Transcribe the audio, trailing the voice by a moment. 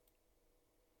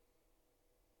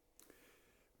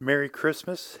Merry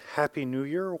Christmas, Happy New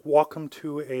Year. Welcome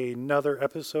to another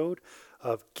episode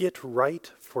of Get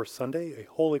Right for Sunday, a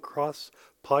Holy Cross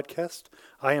podcast.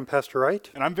 I am Pastor Wright.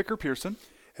 And I'm Vicar Pearson.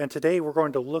 And today we're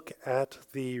going to look at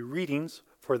the readings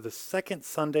for the second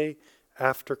Sunday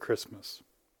after Christmas.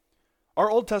 Our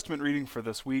Old Testament reading for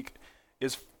this week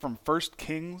is from 1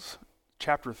 Kings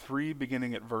chapter 3,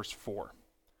 beginning at verse 4.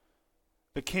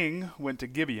 The king went to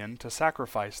Gibeon to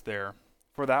sacrifice there,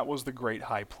 for that was the great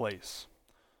high place.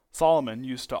 Solomon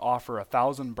used to offer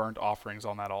 1,000 burnt offerings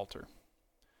on that altar.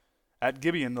 At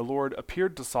Gibeon the Lord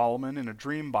appeared to Solomon in a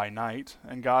dream by night,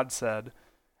 and God said,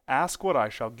 "Ask what I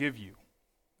shall give you."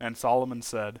 And Solomon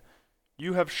said,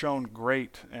 "You have shown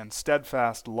great and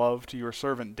steadfast love to your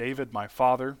servant David my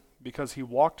father, because he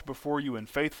walked before you in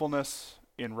faithfulness,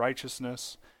 in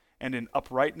righteousness, and in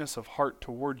uprightness of heart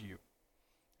toward you.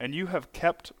 And you have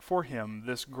kept for him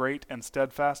this great and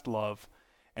steadfast love,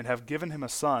 and have given him a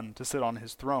son to sit on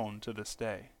his throne to this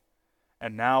day.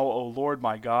 And now, O Lord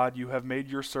my God, you have made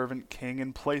your servant king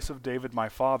in place of David my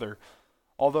father,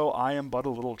 although I am but a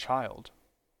little child.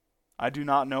 I do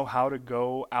not know how to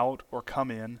go out or come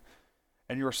in,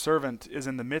 and your servant is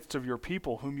in the midst of your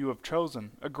people whom you have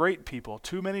chosen, a great people,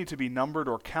 too many to be numbered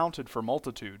or counted for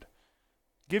multitude.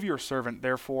 Give your servant,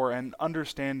 therefore, an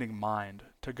understanding mind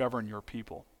to govern your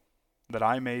people, that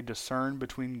I may discern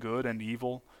between good and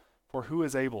evil, for who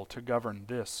is able to govern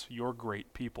this, your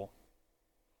great people?"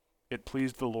 It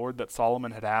pleased the Lord that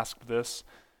Solomon had asked this,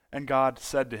 and God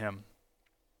said to him,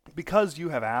 "Because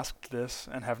you have asked this,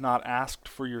 and have not asked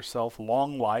for yourself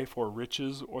long life or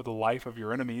riches or the life of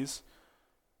your enemies,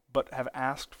 but have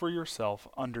asked for yourself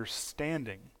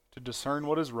understanding to discern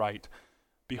what is right,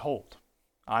 behold,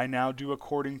 I now do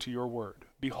according to your word.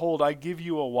 Behold, I give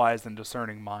you a wise and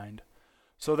discerning mind,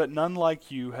 so that none like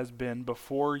you has been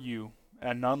before you,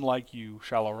 and none like you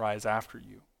shall arise after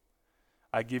you.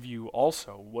 I give you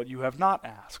also what you have not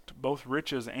asked, both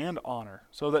riches and honor,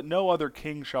 so that no other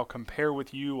king shall compare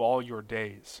with you all your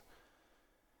days.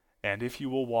 And if you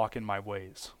will walk in my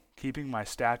ways, keeping my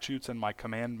statutes and my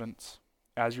commandments,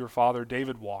 as your father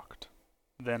David walked,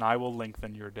 then I will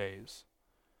lengthen your days."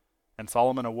 And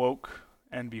Solomon awoke,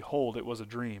 and behold, it was a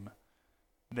dream.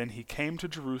 Then he came to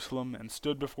Jerusalem and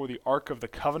stood before the ark of the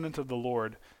covenant of the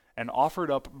Lord, and offered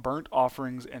up burnt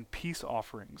offerings and peace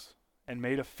offerings, and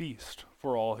made a feast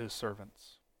for all his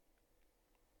servants.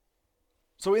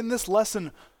 So in this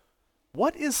lesson,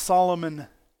 what is Solomon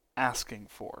asking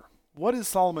for? What is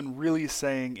Solomon really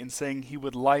saying in saying he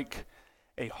would like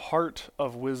a heart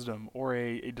of wisdom, or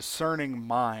a discerning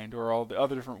mind, or all the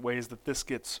other different ways that this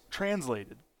gets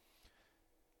translated?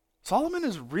 Solomon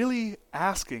is really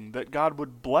asking that God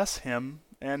would bless him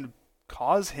and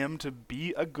cause him to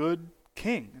be a good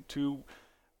king, to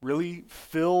really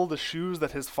fill the shoes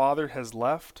that his father has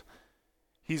left.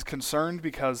 He's concerned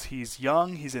because he's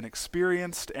young, he's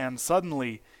inexperienced, and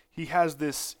suddenly he has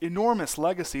this enormous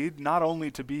legacy, not only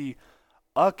to be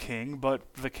a king,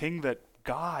 but the king that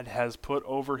God has put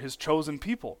over his chosen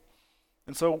people.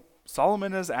 And so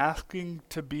Solomon is asking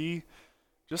to be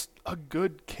just a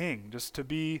good king, just to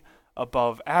be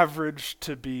above average,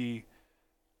 to be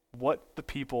what the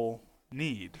people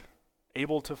need,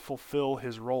 able to fulfill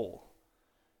his role.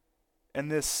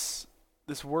 And this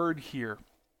word here,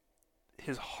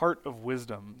 his heart of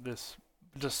wisdom, this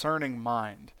discerning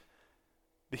mind,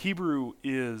 the Hebrew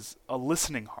is a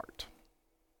listening heart.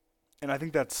 And I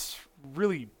think that's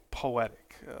really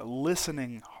poetic, a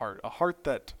listening heart, a heart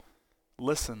that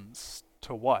listens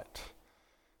to what?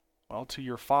 Well, to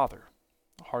your Father,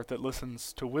 a heart that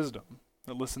listens to wisdom,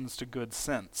 that listens to good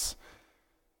sense.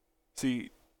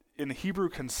 See, in the Hebrew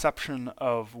conception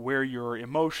of where your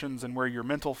emotions and where your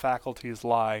mental faculties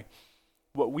lie,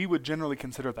 what we would generally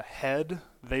consider the head,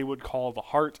 they would call the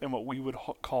heart, and what we would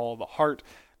call the heart,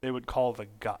 they would call the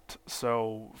gut.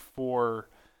 So for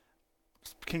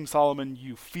King Solomon,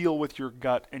 you feel with your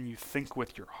gut and you think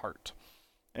with your heart.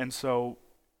 And so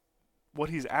what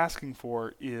he's asking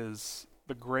for is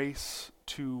the grace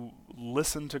to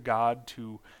listen to God,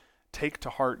 to take to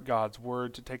heart God's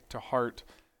word, to take to heart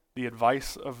the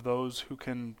advice of those who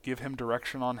can give him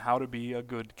direction on how to be a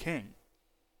good king.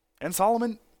 And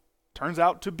Solomon turns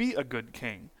out to be a good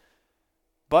king.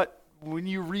 But when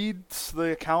you read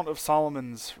the account of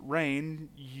Solomon's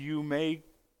reign, you may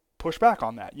push back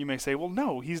on that. You may say, well,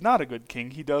 no, he's not a good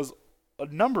king. He does a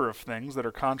number of things that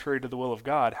are contrary to the will of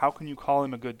God. How can you call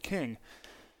him a good king?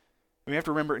 And we have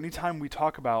to remember, anytime we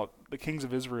talk about the kings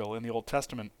of Israel in the Old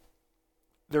Testament,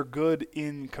 they're good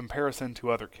in comparison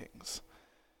to other kings.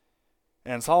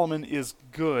 And Solomon is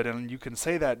good, and you can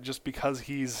say that just because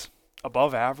he's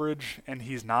above average and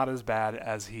he's not as bad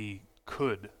as he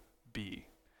could be.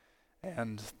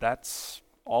 And that's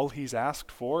all he's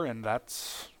asked for, and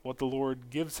that's what the Lord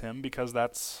gives him, because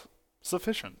that's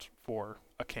sufficient for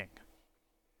a king.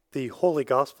 The Holy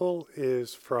Gospel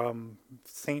is from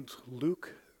St.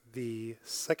 Luke, the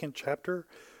 2nd chapter,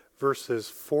 verses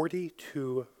 40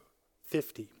 to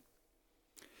 50.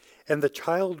 And the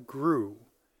child grew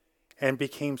and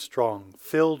became strong,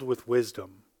 filled with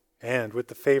wisdom, and with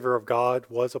the favor of God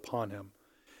was upon him.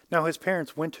 Now his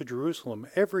parents went to Jerusalem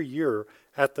every year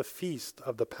at the feast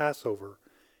of the Passover,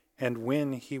 and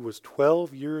when he was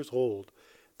 12 years old,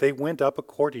 they went up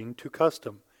according to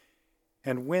custom.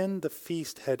 And when the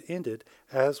feast had ended,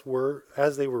 as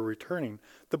they were returning,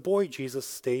 the boy Jesus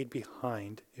stayed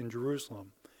behind in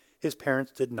Jerusalem. His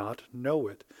parents did not know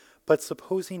it, but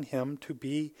supposing him to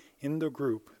be in the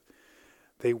group,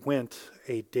 they went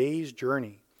a day's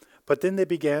journey. But then they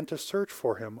began to search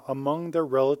for him among their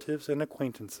relatives and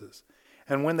acquaintances.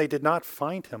 And when they did not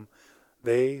find him,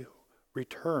 they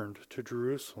returned to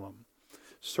Jerusalem,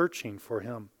 searching for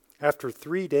him. After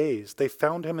 3 days, they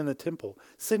found him in the temple,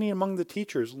 sitting among the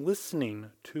teachers,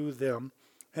 listening to them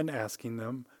and asking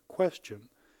them questions.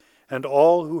 And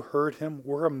all who heard him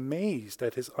were amazed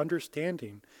at his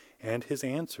understanding and his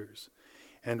answers.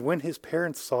 And when his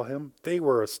parents saw him, they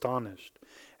were astonished.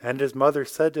 And his mother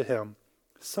said to him,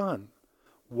 "Son,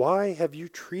 why have you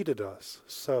treated us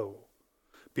so?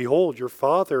 Behold, your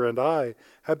father and I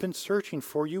have been searching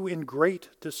for you in great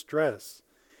distress."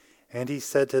 And he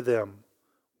said to them,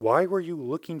 "Why were you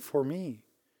looking for me?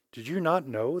 Did you not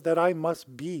know that I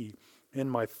must be in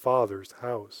my Father's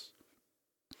house?"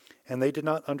 And they did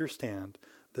not understand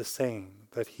the saying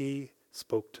that he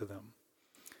spoke to them.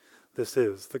 This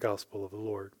is the gospel of the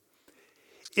Lord.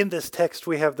 In this text,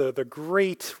 we have the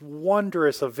great,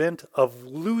 wondrous event of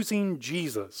losing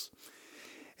Jesus.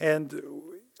 And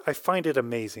I find it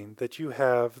amazing that you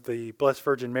have the Blessed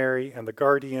Virgin Mary and the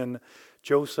guardian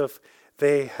Joseph.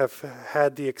 They have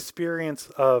had the experience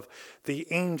of the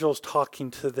angels talking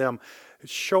to them,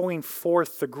 showing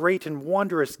forth the great and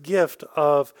wondrous gift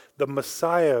of the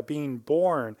Messiah being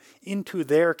born into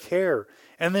their care.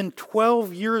 And then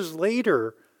 12 years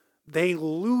later, they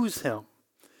lose him.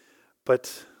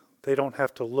 But they don't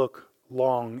have to look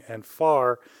long and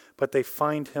far, but they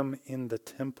find him in the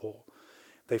temple.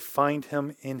 They find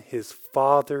him in his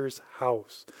Father's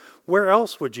house. Where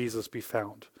else would Jesus be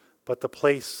found but the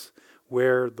place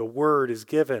where the word is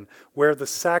given, where the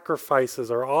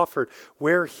sacrifices are offered,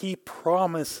 where he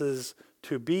promises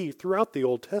to be throughout the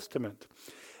Old Testament?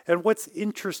 And what's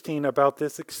interesting about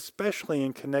this, especially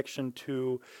in connection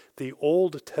to the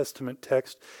Old Testament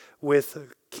text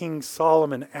with King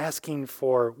Solomon asking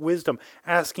for wisdom,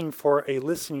 asking for a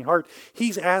listening heart,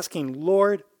 he's asking,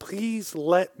 "Lord, please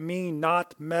let me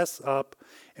not mess up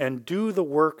and do the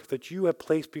work that you have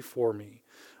placed before me.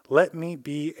 Let me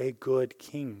be a good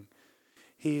king."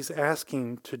 He's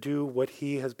asking to do what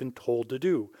he has been told to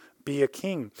do, be a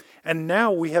king. And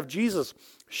now we have Jesus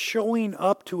showing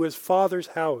up to his Father's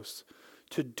house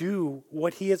to do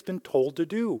what he has been told to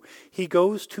do. He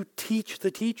goes to teach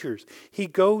the teachers. He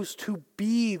goes to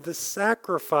be the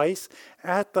sacrifice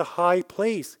at the high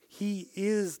place. He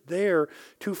is there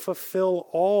to fulfill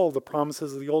all the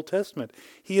promises of the Old Testament.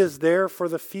 He is there for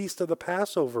the feast of the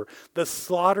Passover, the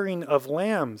slaughtering of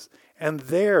lambs. And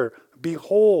there,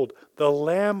 behold, the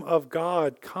Lamb of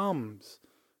God comes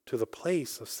to the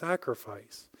place of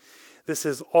sacrifice. This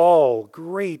is all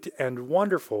great and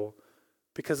wonderful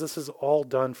because this is all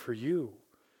done for you.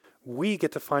 We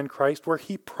get to find Christ where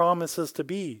he promises to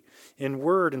be, in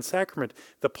word and sacrament,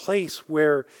 the place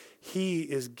where he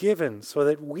is given so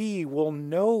that we will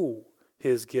know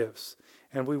his gifts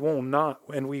and we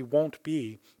won't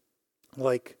be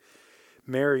like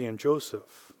Mary and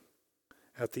Joseph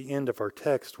at the end of our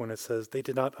text when it says they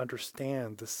did not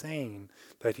understand the saying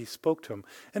that he spoke to them.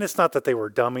 And it's not that they were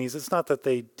dummies. It's not that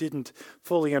they didn't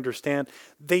fully understand.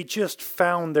 They just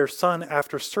found their son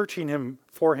after searching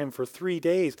for him for 3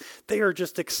 days. They are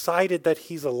just excited that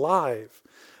he's alive.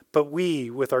 But we,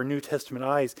 with our New Testament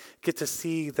eyes, get to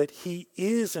see that he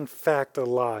is in fact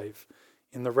alive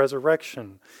in the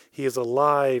resurrection. He is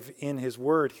alive in his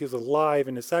word. He is alive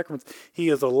in his sacraments. He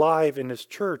is alive in his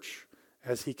church,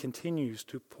 as he continues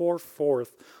to pour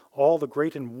forth all the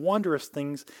great and wondrous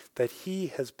things that he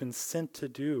has been sent to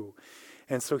do.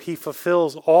 And so he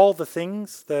fulfills all the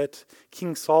things that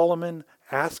King Solomon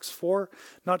asks for,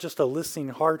 not just a listening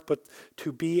heart, but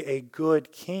to be a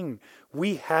good king.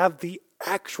 We have the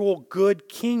actual good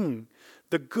king,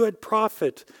 the good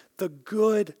prophet, the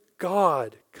good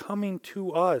God coming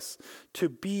to us to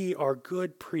be our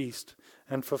good priest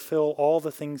and fulfill all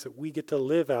the things that we get to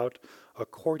live out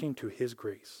according to his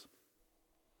grace.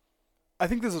 I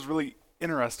think this is really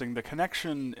interesting, the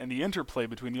connection and the interplay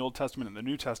between the Old Testament and the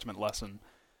New Testament lesson,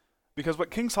 because what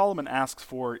King Solomon asks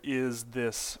for is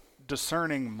this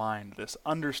discerning mind, this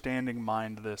understanding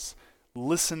mind, this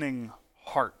listening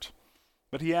heart.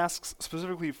 But he asks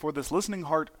specifically for this listening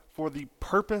heart for the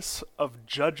purpose of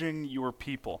judging your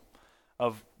people,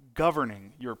 of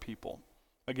governing your people.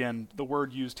 Again, the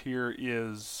word used here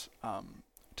is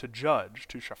to judge,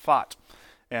 to shafat.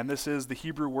 And this is the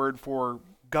Hebrew word for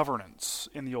governance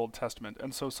in the Old Testament.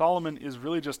 And so Solomon is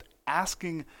really just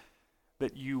asking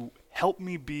that you help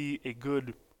me be a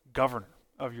good governor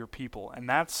of your people. And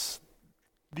that's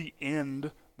the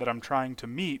end that I'm trying to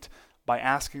meet by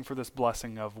asking for this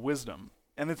blessing of wisdom.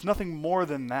 And it's nothing more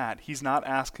than that. He's not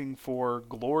asking for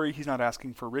glory. He's not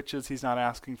asking for riches. He's not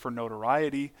asking for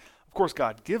notoriety. Of course,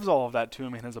 God gives all of that to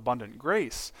him in his abundant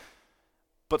grace.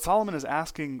 But Solomon is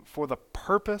asking for the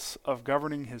purpose of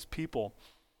governing his people.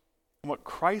 And what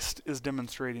Christ is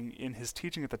demonstrating in his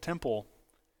teaching at the temple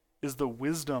is the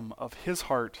wisdom of his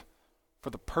heart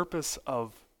for the purpose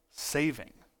of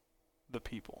saving the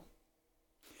people.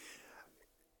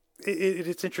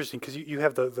 It's interesting because you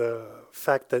have the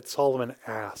fact that Solomon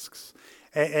asks,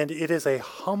 and it is a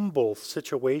humble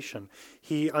situation.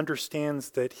 He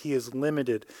understands that he is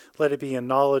limited. Let it be in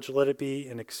knowledge, let it be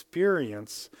in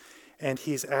experience, and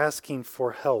he's asking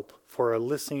for help, for a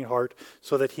listening heart,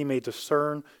 so that he may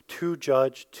discern, to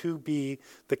judge, to be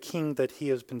the king that he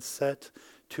has been set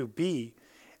to be.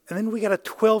 And then we got a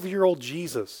 12-year-old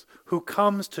Jesus who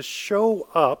comes to show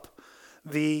up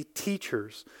the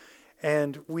teachers.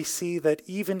 And we see that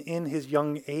even in his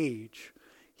young age,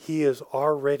 he is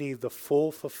already the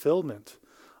full fulfillment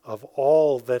of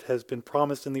all that has been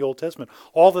promised in the Old Testament.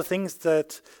 All the things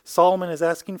that Solomon is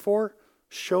asking for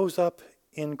shows up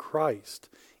in Christ,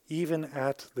 even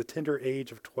at the tender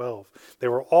age of 12. They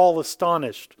were all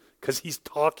astonished because he's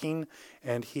talking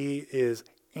and he is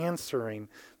answering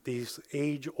these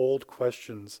age-old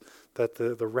questions that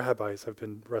the rabbis have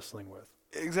been wrestling with.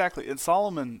 Exactly. And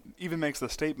Solomon even makes the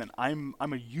statement, I'm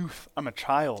a youth, I'm a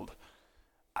child.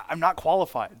 I'm not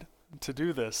qualified to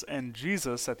do this. And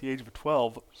Jesus, at the age of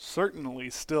 12, certainly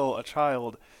still a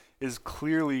child, is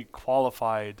clearly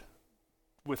qualified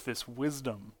with this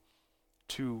wisdom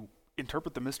to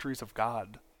interpret the mysteries of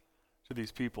God to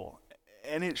these people.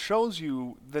 And it shows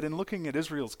you that in looking at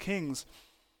Israel's kings,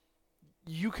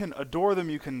 you can adore them,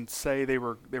 you can say they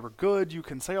were good, you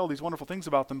can say all these wonderful things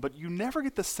about them, but you never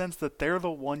get the sense that they're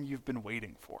the one you've been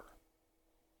waiting for.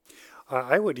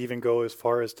 I would even go as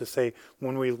far as to say,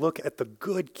 when we look at the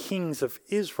good kings of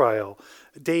Israel,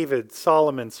 David,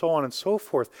 Solomon, so on and so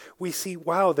forth, we see,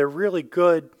 wow, they're really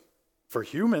good for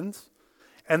humans.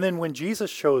 And then when Jesus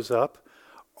shows up,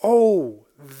 oh,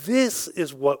 this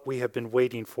is what we have been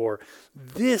waiting for.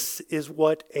 This is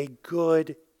what a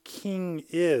good king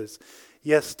is.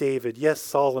 Yes, David, yes,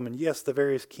 Solomon, yes, the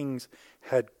various kings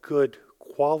had good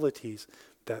qualities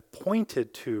that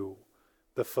pointed to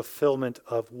the fulfillment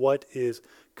of what is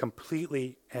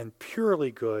completely and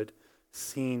purely good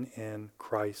seen in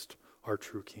Christ, our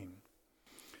true King.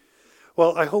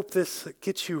 Well, I hope this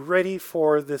gets you ready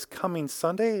for this coming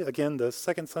Sunday, again, the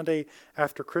second Sunday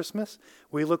after Christmas.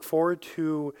 We look forward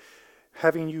to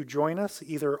having you join us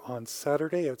either on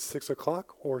Saturday at 6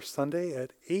 o'clock or Sunday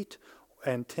at 8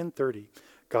 and 10:30.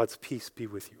 God's peace be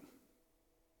with you.